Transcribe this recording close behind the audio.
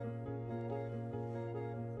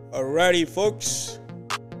Alrighty, folks.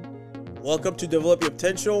 Welcome to Develop Your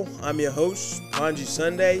Potential. I'm your host, Panji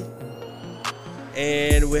Sunday.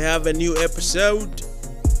 And we have a new episode.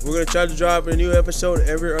 We're going to try to drop a new episode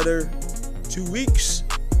every other 2 weeks.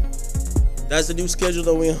 That's the new schedule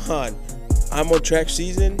that we're on. I'm on track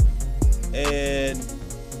season and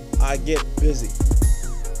I get busy.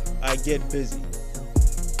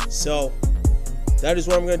 So that is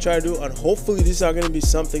what I'm going to try to do. And hopefully these are going to be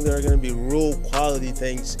something that are going to be real quality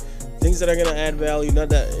things that are going to add value. Not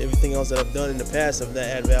that everything else that I've done in the past have not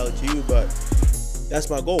add value to you, but that's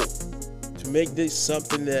my goal, to make this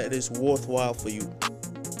something that is worthwhile for you.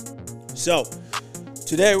 So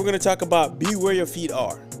today we're going to talk about be where your feet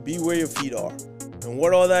are. Be where your feet are. And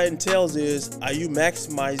what all that entails is, are you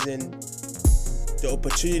maximizing the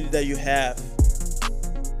opportunity that you have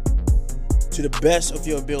to the best of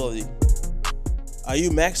your ability? Are you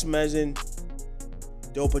maximizing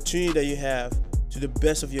the opportunity that you have to the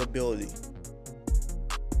best of your ability?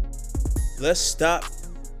 Let's stop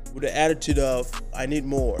with the attitude of, I need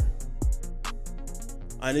more.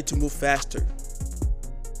 I need to move faster.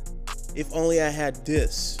 If only I had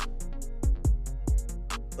this.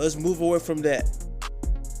 Let's move away from that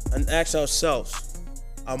and ask ourselves,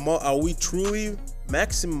 are we truly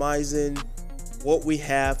maximizing what we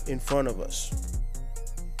have in front of us?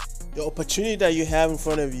 The opportunity that you have in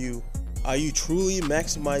front of you, are you truly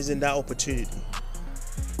maximizing that opportunity?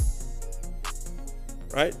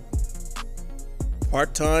 Right?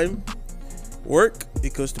 Part-time work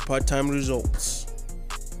equals to part-time results.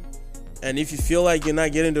 And if you feel like you're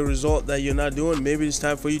not getting the result that you're not doing, maybe it's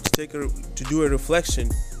time for you to do a reflection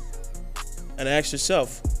and ask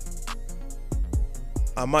yourself,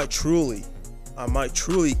 can I truly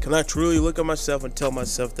look at myself and tell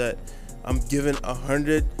myself that I'm giving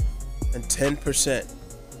 110%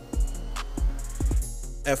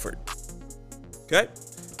 effort? Okay?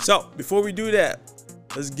 So before we do that,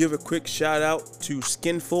 let's give a quick shout out to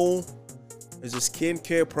Skinful. It's a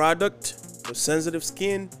skincare product for sensitive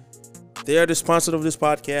skin. They are the sponsor of this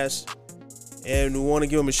podcast, and we want to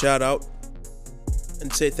give them a shout out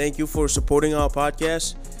and say thank you for supporting our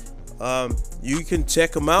podcast. You can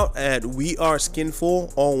check them out at We Are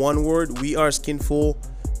Skinful, all one word,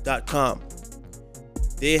 weareskinful.com.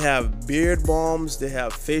 They have beard balms, they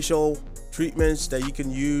have facial treatments that you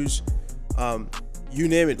can use, you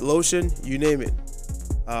name it, lotion, you name it.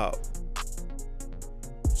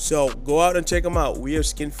 So go out and check them out,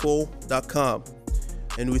 weareskinful.com.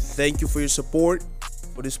 And we thank you for your support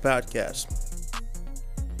for this podcast.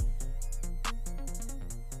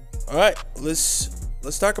 All right, let's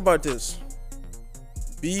talk about this.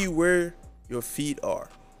 Be where your feet are.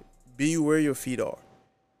 Be where your feet are.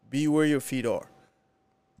 Be where your feet are.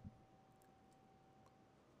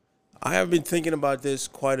 I have been thinking about this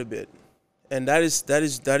quite a bit, and I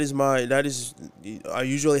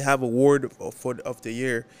usually have a word of the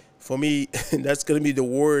year. For me, that's gonna be the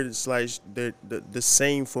word / the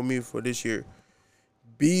saying for me for this year.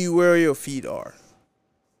 Be where your feet are.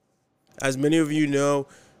 As many of you know,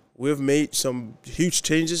 we've made some huge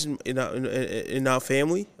changes in our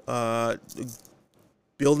family,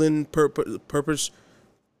 building purpose,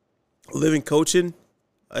 living coaching,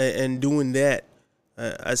 and doing that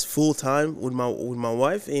as full time with my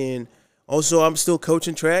wife, and also I'm still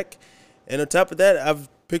coaching track, and on top of that, I've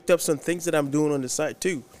picked up some things that I'm doing on the side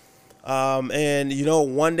too. And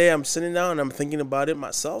one day I'm sitting down and I'm thinking about it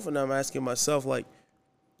myself, and I'm asking myself, like,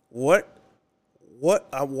 why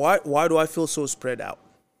do I feel so spread out?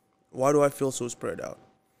 Why do I feel so spread out?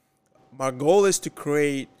 My goal is to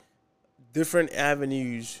create different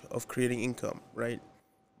avenues of creating income, right?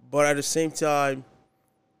 But at the same time,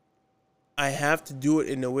 I have to do it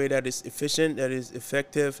in a way that is efficient, that is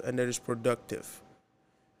effective, and that is productive.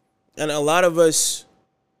 And a lot of us,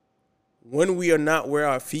 when we are not where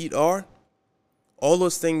our feet are, all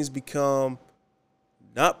those things become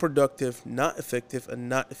not productive, not effective, and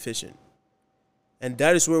not efficient. And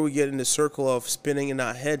that is where we get in the circle of spinning in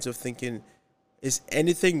our heads of thinking, is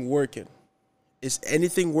anything working? Is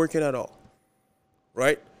anything working at all?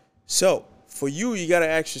 Right? So for you, you got to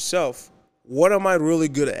ask yourself, what am I really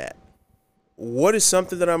good at? What is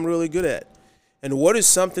something that I'm really good at? And what is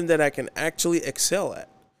something that I can actually excel at?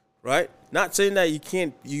 Right? Not saying that you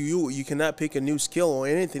cannot pick a new skill or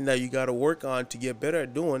anything that you got to work on to get better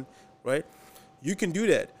at doing, right? You can do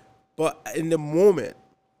that. But in the moment,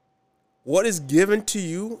 what is given to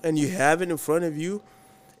you and you have it in front of you,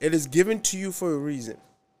 it is given to you for a reason.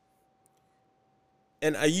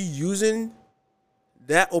 And are you using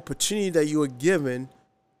that opportunity that you are given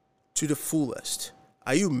to the fullest?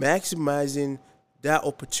 Are you maximizing that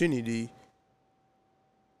opportunity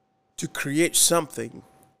to create something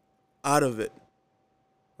out of it,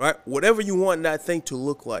 right? Whatever you want that thing to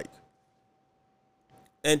look like.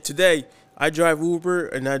 And today, I drive Uber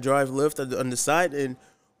and I drive Lyft on the side. And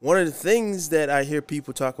one of the things that I hear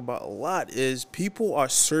people talk about a lot is people are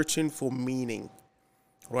searching for meaning,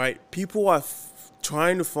 right? People are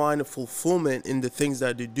trying to find a fulfillment in the things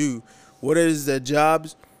that they do, whether it's their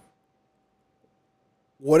jobs,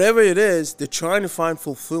 whatever it is, they're trying to find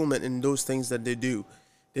fulfillment in those things that they do.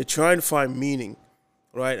 They're trying to find meaning,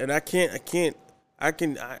 right? And I can't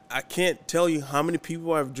tell you how many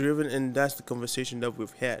people I've driven, and that's the conversation that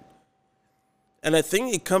we've had. And I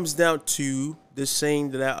think it comes down to this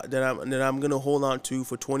saying that I'm gonna hold on to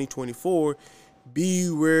for 2024: be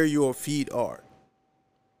where your feet are.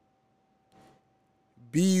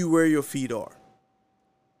 Be where your feet are.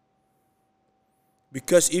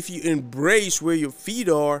 Because if you embrace where your feet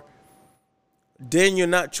are, then you're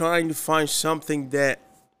not trying to find something that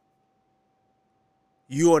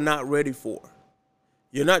you are not ready for.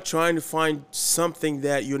 You're not trying to find something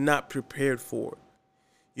that you're not prepared for.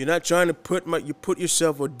 You're not trying to put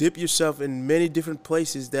yourself or dip yourself in many different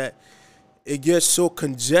places that it gets so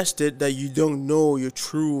congested that you don't know your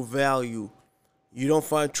true value. You don't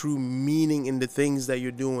find true meaning in the things that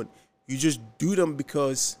you're doing. You just do them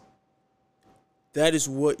because that is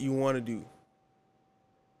what you want to do.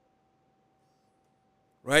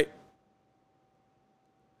 Right?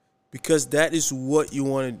 Because that is what you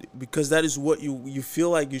want to do. Because that is what you feel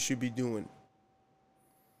like you should be doing.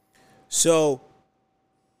 So,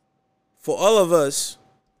 for all of us,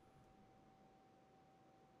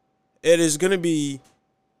 it's going to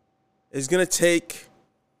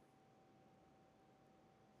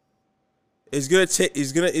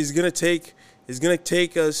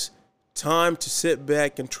take us time to sit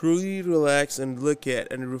back and truly relax and look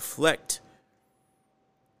at and reflect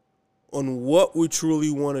on what we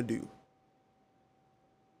truly want to do.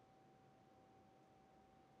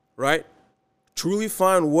 Right? Truly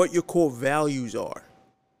find what your core values are,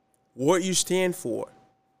 what you stand for.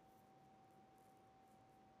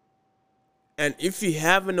 And if you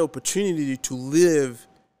have an opportunity to live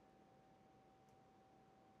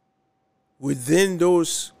within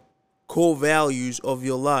those core values of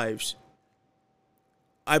your lives,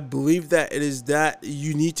 I believe that it is that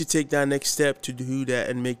you need to take that next step to do that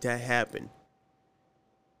and make that happen.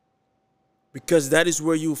 Because that is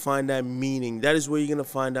where you find that meaning. That is where you're going to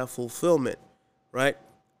find that fulfillment, right?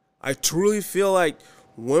 I truly feel like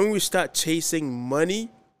when we start chasing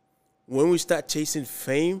money, when we start chasing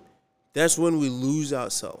fame, that's when we lose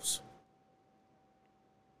ourselves.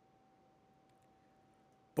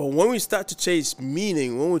 But when we start to chase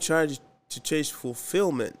meaning, when we try to chase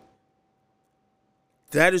fulfillment,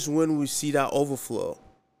 that is when we see that overflow.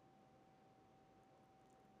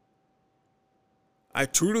 I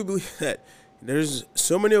truly believe that there's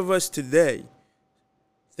so many of us today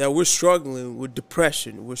that we're struggling with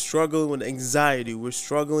depression, we're struggling with anxiety, we're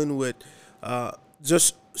struggling with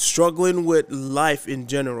just struggling with life in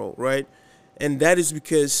general, right? And that is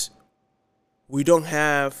because we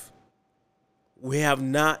have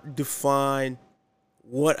not defined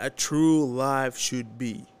what a true life should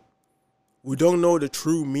be. We don't know the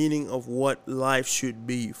true meaning of what life should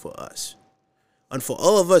be for us. And for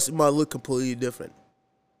all of us, it might look completely different.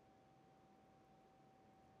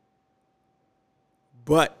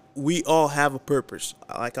 But we all have a purpose.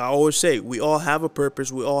 Like I always say, we all have a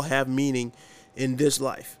purpose. We all have meaning in this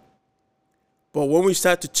life. But when we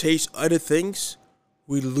start to chase other things,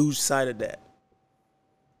 we lose sight of that.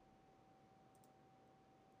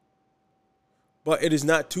 But it is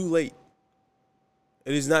not too late.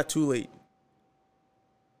 It is not too late.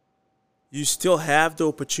 You still have the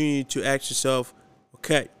opportunity to ask yourself,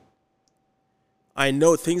 okay, I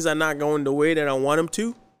know things are not going the way that I want them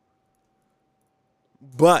to,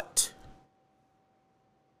 but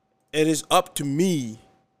it is up to me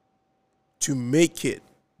to make it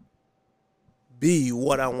be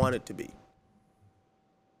what I want it to be.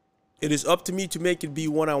 It is up to me to make it be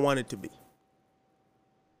what I want it to be.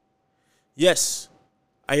 Yes,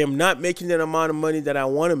 I am not making that amount of money that I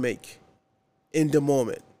want to make in the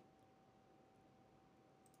moment.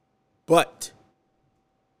 But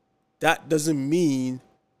that doesn't mean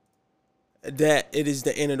that it is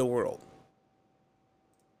the end of the world.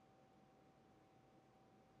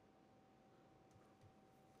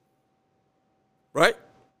 Right?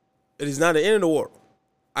 It is not the end of the world.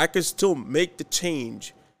 I can still make the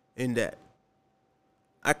change in that.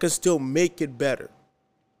 I can still make it better.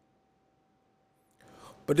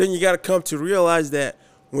 But then you got to come to realize that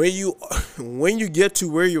when you get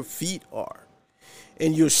to where your feet are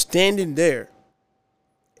and you're standing there,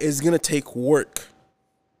 it's going to take work.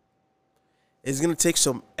 It's going to take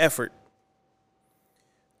some effort.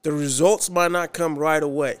 The results might not come right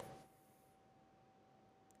away,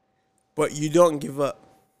 but you don't give up.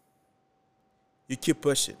 You keep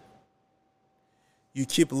pushing. You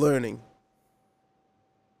keep learning.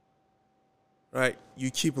 Right?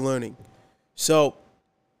 You keep learning. So,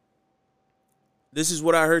 this is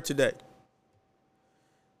what I heard today.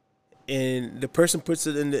 And the person puts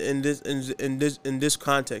it in this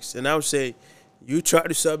context. And I would say, you try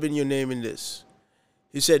to sub in your name in this.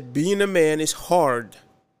 He said, being a man is hard.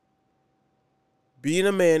 Being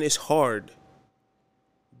a man is hard.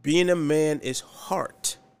 Being a man is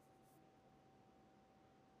hard.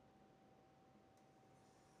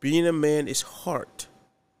 Being a man is hard.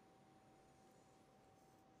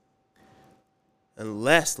 And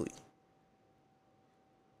lastly,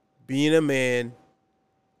 being a man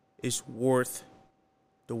is worth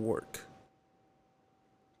the work.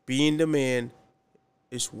 Being the man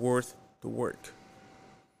is worth the work.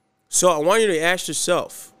 So I want you to ask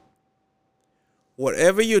yourself,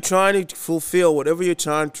 whatever you're trying to fulfill, whatever you're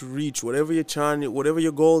trying to reach, whatever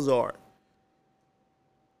your goals are,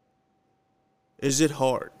 is it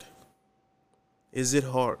hard? Is it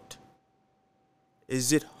hard?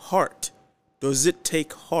 Is it hard? Does it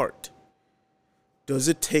take heart? Does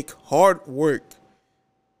it take hard work?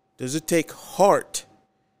 Does it take heart?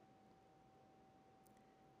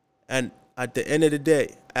 And at the end of the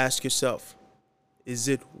day, ask yourself, is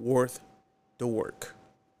it worth the work?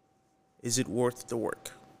 Is it worth the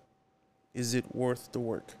work? Is it worth the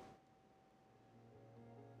work?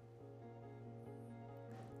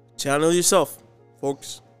 Channel yourself,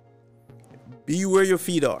 folks. Be where your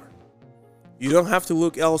feet are. You don't have to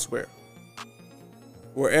look elsewhere.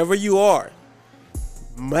 Wherever you are,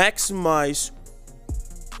 maximize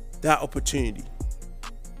that opportunity.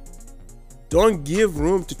 Don't give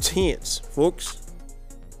room to chance, folks.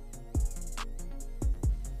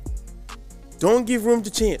 Don't give room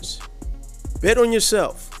to chance. Bet on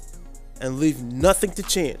yourself and leave nothing to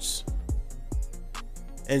chance.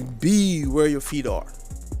 And be where your feet are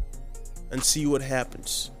and see what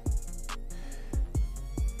happens.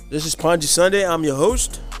 This is Ponji Sunday. I'm your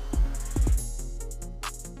host.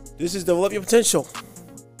 This is Develop Your Potential.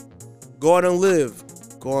 Go out and live.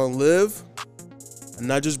 Go out and live and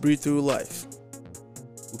not just breathe through life.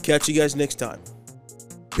 We'll catch you guys next time.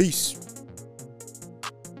 Peace.